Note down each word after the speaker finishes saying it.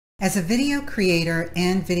As a video creator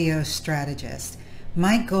and video strategist,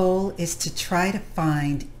 my goal is to try to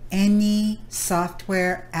find any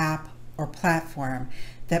software, app, or platform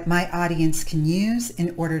that my audience can use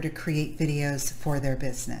in order to create videos for their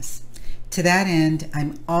business. To that end,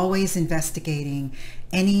 I'm always investigating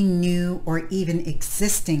any new or even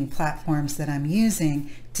existing platforms that I'm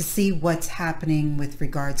using to see what's happening with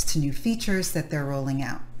regards to new features that they're rolling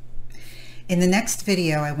out. In the next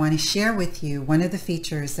video, I want to share with you one of the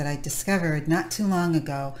features that I discovered not too long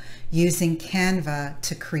ago using Canva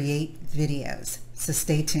to create videos. So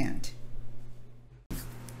stay tuned.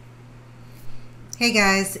 Hey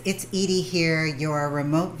guys, it's Edie here, your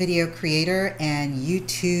remote video creator and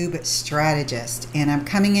YouTube strategist. And I'm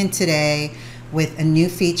coming in today with a new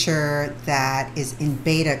feature that is in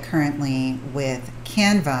beta currently with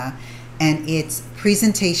Canva, and it's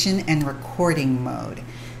presentation and recording mode.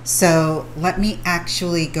 So let me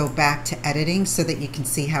actually go back to editing so that you can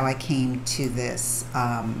see how I came to this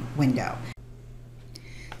window.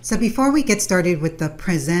 So before we get started with the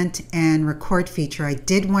present and record feature, I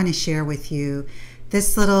did want to share with you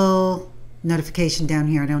this little notification down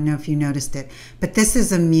here. I don't know if you noticed it, but this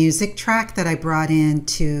is a music track that I brought in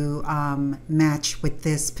to match with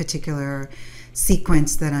this particular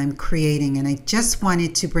sequence that I'm creating. And I just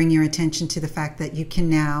wanted to bring your attention to the fact that you can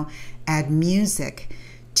now add music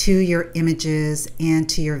to your images and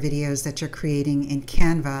to your videos that you're creating in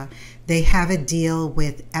Canva. They have a deal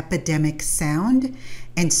with Epidemic Sound,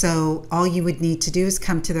 and so all you would need to do is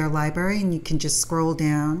come to their library and you can just scroll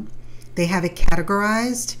down. They have it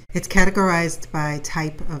categorized. It's categorized by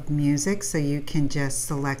type of music, so you can just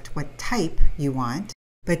select what type you want.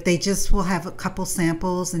 But they just will have a couple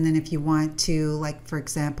samples, and then if you want to, like for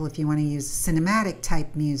example, if you want to use cinematic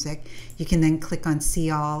type music, you can then click on See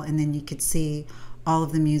All, and then you could see all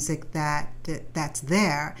of the music that's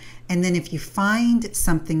there. And then if you find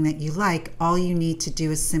something that you like, all you need to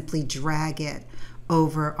do is simply drag it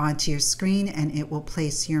over onto your screen and it will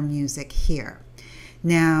place your music here.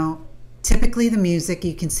 Now, typically the music,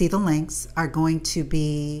 you can see the lengths are going to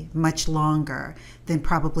be much longer than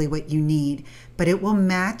probably what you need, but it will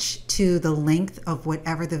match to the length of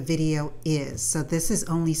whatever the video is. So this is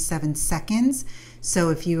only 7 seconds.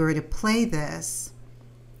 So if you were to play this,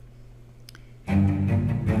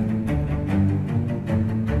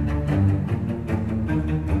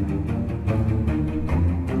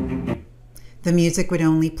 the music would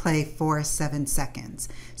only play for 7 seconds.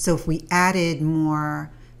 So if we added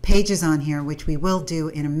more pages on here, which we will do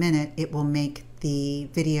in a minute, it will make the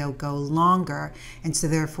video go longer, and so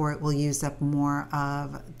therefore it will use up more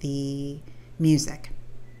of the music.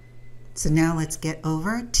 So now let's get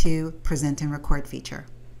over to present and record feature.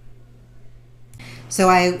 So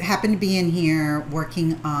I happen to be in here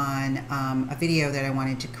working on a video that I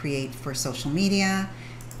wanted to create for social media.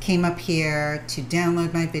 Came up here to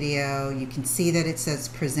download my video. You can see that it says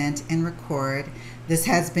present and record. This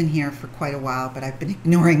has been here for quite a while, but I've been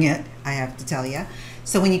ignoring it, I have to tell you.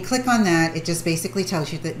 So when you click on that, it just basically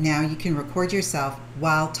tells you that now you can record yourself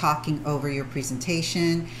while talking over your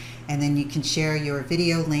presentation, and then you can share your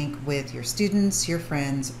video link with your students, your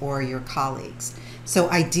friends, or your colleagues. So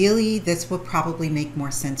ideally, this will probably make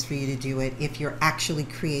more sense for you to do it if you're actually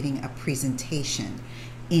creating a presentation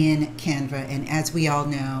in Canva. And as we all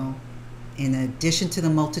know, in addition to the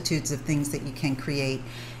multitudes of things that you can create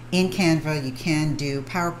in Canva, you can do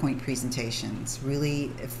PowerPoint presentations,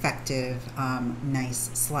 really effective,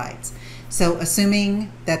 nice slides. So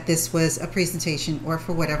assuming that this was a presentation or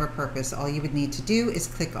for whatever purpose, all you would need to do is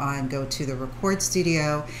click on go to the record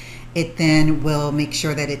studio. It then will make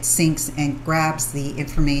sure that it syncs and grabs the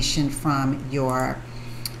information from your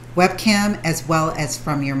webcam as well as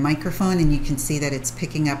from your microphone, and you can see that it's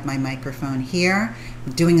picking up my microphone here.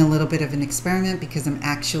 I'm doing a little bit of an experiment because I'm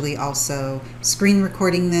actually also screen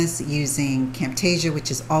recording this using Camtasia,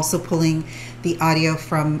 which is also pulling the audio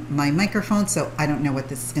from my microphone, so I don't know what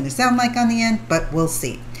this is going to sound like on the end, but we'll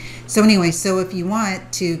see. So anyway, so if you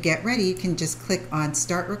want to get ready, you can just click on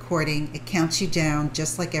start recording. It counts you down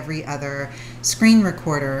just like every other screen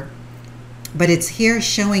recorder, but it's here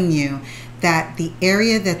showing you that the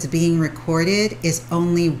area that's being recorded is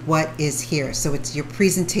only what is here. So it's your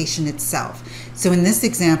presentation itself. So in this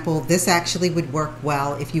example, this actually would work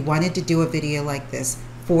well if you wanted to do a video like this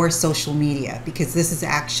for social media, because this is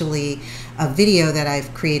actually a video that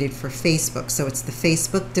I've created for Facebook. So it's the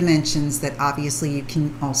Facebook dimensions that obviously you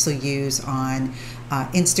can also use on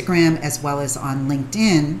Instagram as well as on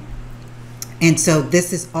LinkedIn. And so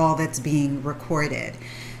this is all that's being recorded.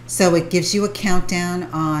 So it gives you a countdown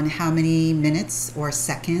on how many minutes or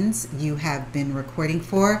seconds you have been recording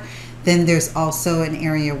for. Then there's also an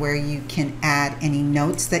area where you can add any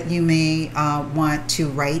notes that you may want to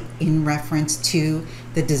write in reference to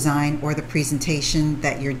the design or the presentation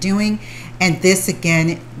that you're doing. And this, again,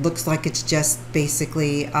 it looks like it's just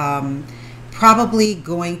basically probably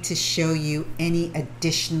going to show you any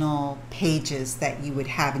additional pages that you would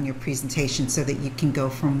have in your presentation so that you can go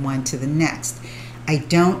from one to the next. I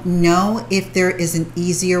don't know if there is an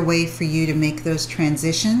easier way for you to make those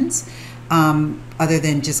transitions other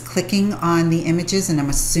than just clicking on the images, and I'm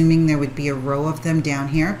assuming there would be a row of them down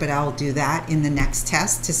here, but I'll do that in the next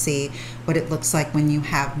test to see what it looks like when you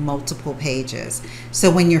have multiple pages.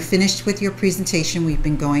 So when you're finished with your presentation, we've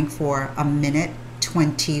been going for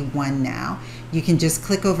 1:21 now, you can just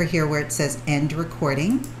click over here where it says end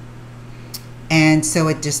recording. And so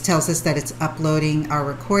it just tells us that it's uploading our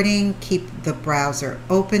recording. Keep the browser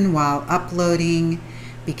open while uploading,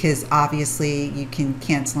 because obviously you can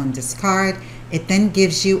cancel and discard. It then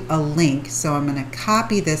gives you a link. So I'm going to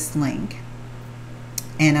copy this link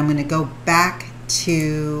and I'm going to go back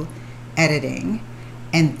to editing.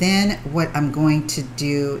 And then what I'm going to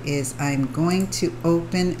do is I'm going to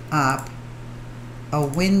open up a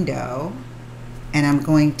window and I'm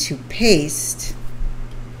going to paste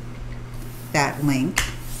that link.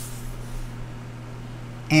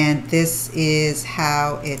 And this is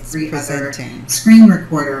how it's presenting. Screen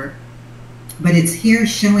recorder, but it's here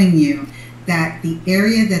showing you that the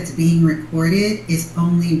area that's being recorded is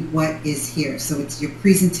only what is here. So it's your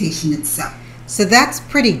presentation itself. So that's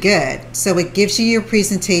pretty good. So it gives you your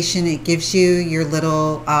presentation, it gives you your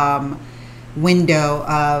little window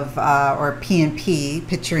of, or PNP,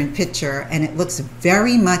 picture in picture, and it looks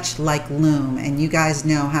very much like Loom. And you guys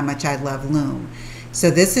know how much I love Loom. So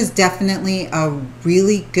this is definitely a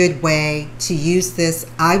really good way to use this.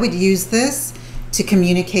 I would use this to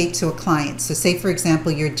communicate to a client. So say, for example,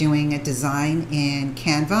 you're doing a design in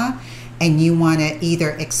Canva and you want to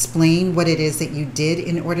either explain what it is that you did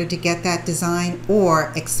in order to get that design,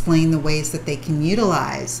 or explain the ways that they can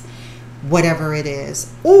utilize whatever it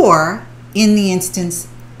is. Or in the instance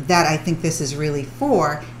that I think this is really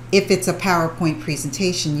for, if it's a PowerPoint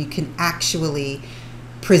presentation, you can actually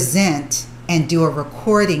present and do a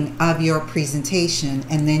recording of your presentation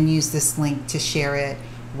and then use this link to share it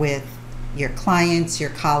with your clients, your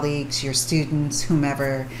colleagues, your students,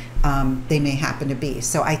 whomever they may happen to be.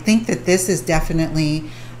 So I think that this is definitely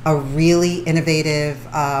a really innovative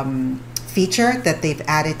feature that they've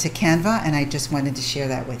added to Canva, and I just wanted to share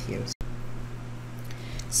that with you.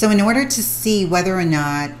 So in order to see whether or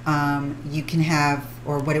not you can have,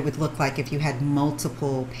 or what it would look like if you had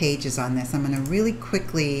multiple pages on this, I'm going to really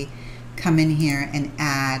quickly come in here and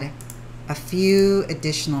add a few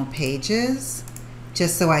additional pages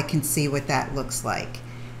just so I can see what that looks like.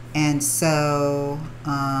 And so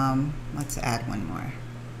let's add one more.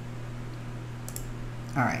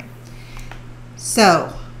 All right.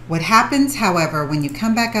 So what happens, however, when you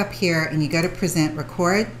come back up here and you go to present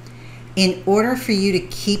record, in order for you to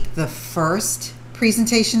keep the first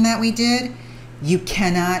presentation that we did, you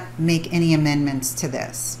cannot make any amendments to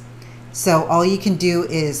this. So all you can do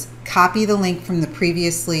is copy the link from the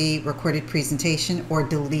previously recorded presentation or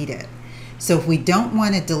delete it. So if we don't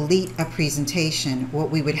want to delete a presentation, what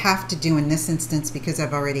we would have to do in this instance, because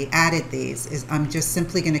I've already added these, is I'm just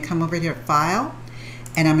simply going to come over to File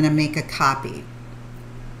and I'm going to make a copy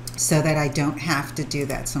so that I don't have to do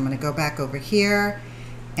that. So I'm going to go back over here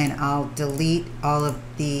and I'll delete all of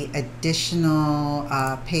the additional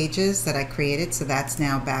pages that I created. So that's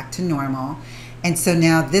now back to normal. And so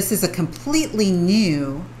now this is a completely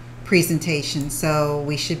new presentation, so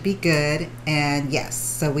we should be good. And yes,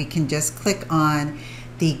 so we can just click on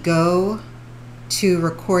the go to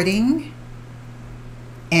recording,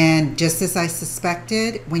 and just as I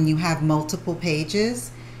suspected, when you have multiple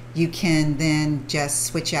pages, you can then just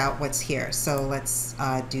switch out what's here. So let's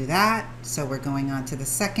do that. So we're going on to the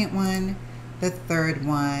second one, the third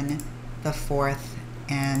one, the fourth,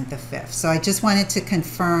 and the fifth. So I just wanted to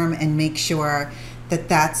confirm and make sure that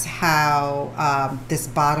that's how this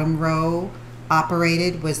bottom row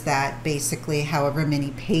operated, was that basically however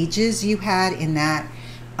many pages you had in that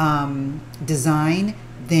design,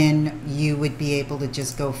 then you would be able to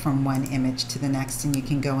just go from one image to the next, and you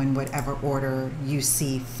can go in whatever order you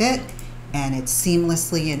see fit, and it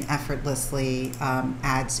seamlessly and effortlessly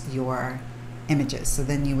adds your images. So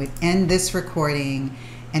then you would end this recording,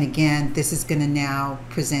 and again, this is going to now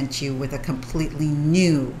present you with a completely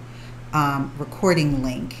new recording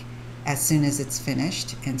link as soon as it's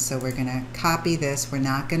finished. And so we're going to copy this, we're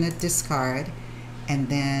not going to discard, and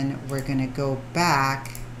then we're going to go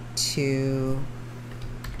back to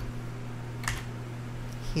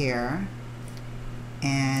here,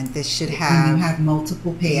 And this should When have, you have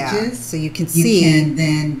multiple pages, yeah, so you can see, you can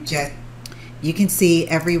then just, you can see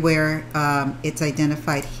everywhere it's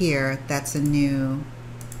identified here. That's a new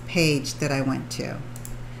page that I went to.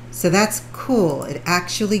 So that's cool. It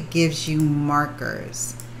actually gives you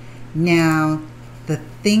markers. Now, the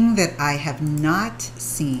thing that I have not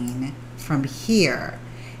seen from here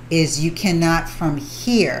is you cannot from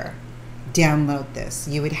here download this.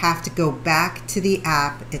 You would have to go back to the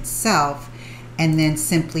app itself and then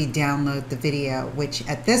simply download the video, which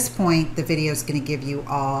at this point, the video is going to give you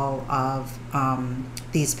all of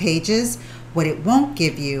these pages. What it won't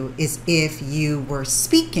give you is if you were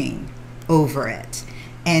speaking over it.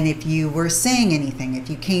 And if you were saying anything, if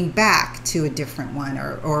you came back to a different one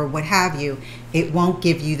or what have you, it won't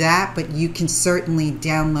give you that, but you can certainly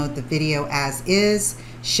download the video as is,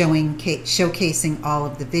 showcasing all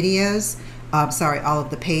of the videos, all of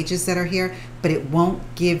the pages that are here, but it won't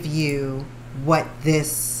give you what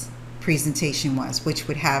this presentation was, which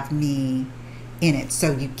would have me in it.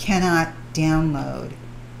 So you cannot download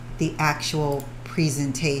the actual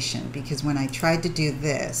presentation, because when I tried to do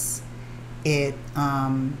this, it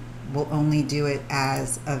will only do it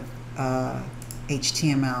as a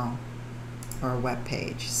HTML or a web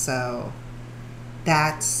page. So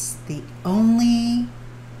that's the only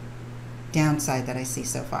downside that I see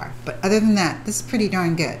so far. But other than that, this is pretty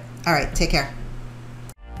darn good. All right, take care.